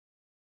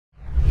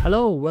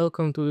Hello,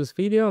 welcome to this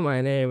video. My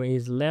name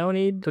is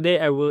Leonid. Today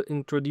I will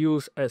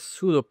introduce a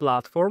Sudo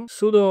platform.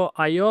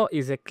 Sudo.io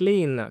is a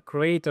clean,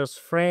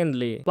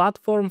 creators-friendly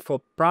platform for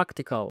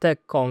practical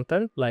tech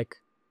content like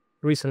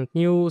recent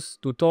news,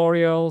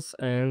 tutorials,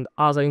 and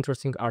other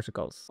interesting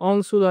articles.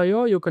 On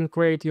Sudo.io, you can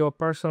create your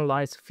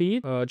personalized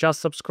feed,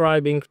 just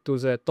subscribing to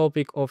the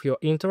topic of your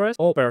interest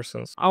or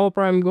persons. Our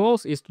prime goal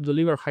is to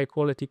deliver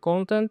high-quality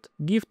content,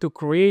 give to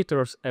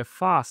creators a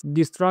fast,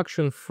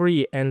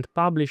 distraction-free and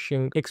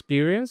publishing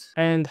experience,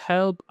 and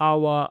help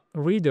our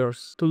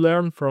readers to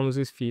learn from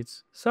these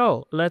feeds.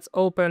 So, let's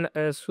open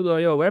a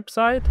Sudo.io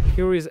website.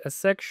 Here is a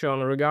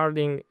section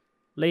regarding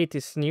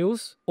latest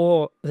news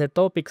or the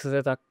topics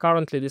that are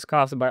currently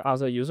discussed by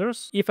other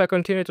users. If I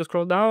continue to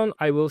scroll down,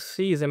 I will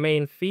see the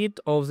main feed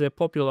of the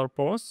popular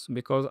posts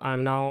because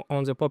I'm now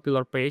on the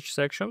popular page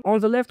section. On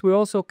the left, we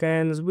also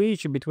can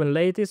switch between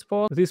latest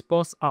posts. These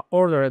posts are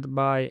ordered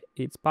by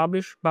its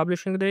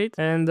publishing date,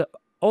 and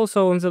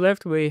also on the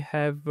left we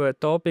have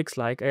topics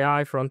like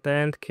AI,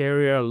 front-end,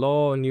 career,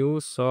 law,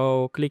 news.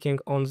 So clicking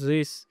on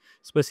this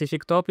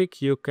specific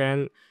topic, you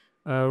can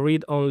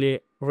read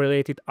only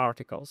related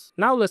articles.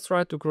 Now let's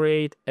try to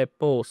create a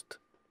post.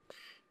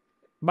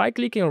 By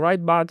clicking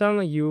right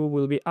button, you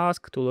will be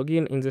asked to log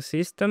in the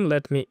system.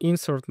 Let me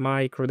insert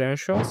my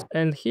credentials.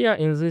 And here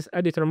in this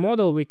editor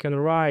model, we can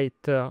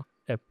write a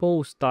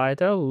post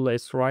title.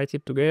 Let's write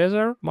it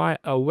together. My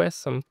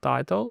awesome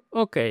title.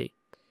 Okay.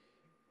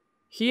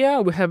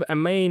 Here we have a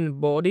main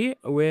body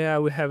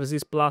where we have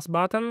this plus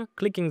button.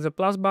 Clicking the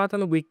plus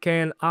button, we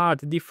can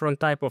add different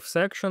type of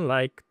section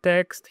like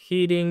text,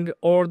 heading,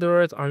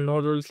 ordered,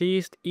 unordered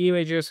list,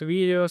 images,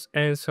 videos,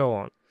 and so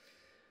on.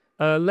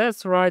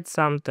 Let's write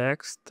some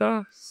text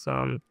to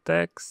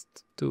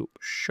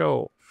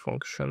show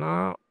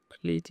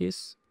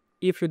functionalities.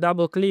 If you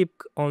double click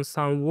on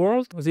some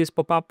word, this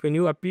pop-up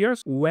menu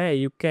appears where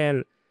you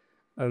can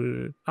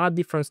add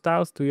different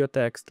styles to your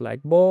text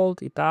like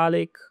bold,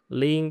 italic,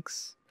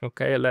 links.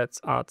 Okay, let's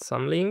add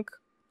some link,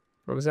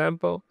 for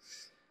example,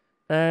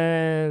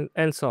 and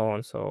so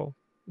on. So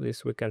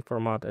this we can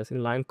format as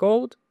inline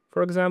code,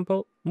 for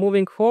example.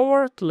 Moving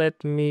forward,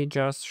 let me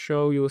just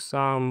show you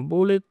some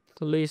bullet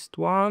list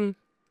 1,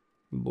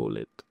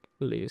 bullet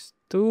list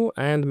 2,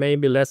 and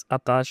maybe let's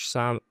attach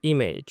some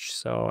image.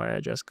 So I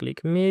just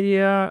click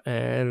media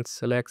and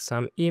select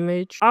some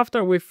image.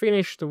 After we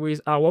finished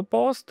with our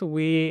post,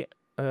 we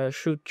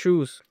should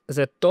choose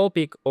the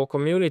topic or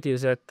community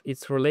that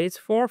it relates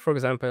for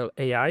example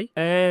AI,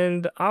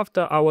 and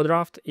after our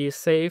draft is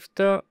saved,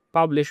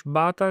 publish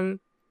button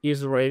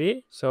is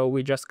ready, so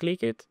we just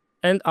click it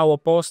and our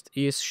post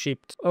is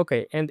shipped.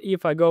 Okay, and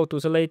if I go to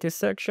the latest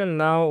section,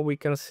 now we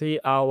can see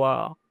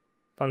our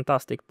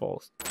fantastic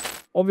post.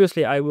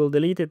 Obviously I will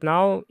delete it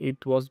now,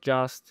 it was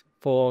just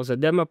for the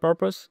demo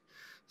purpose.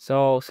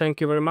 So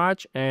thank you very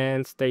much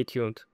and stay tuned.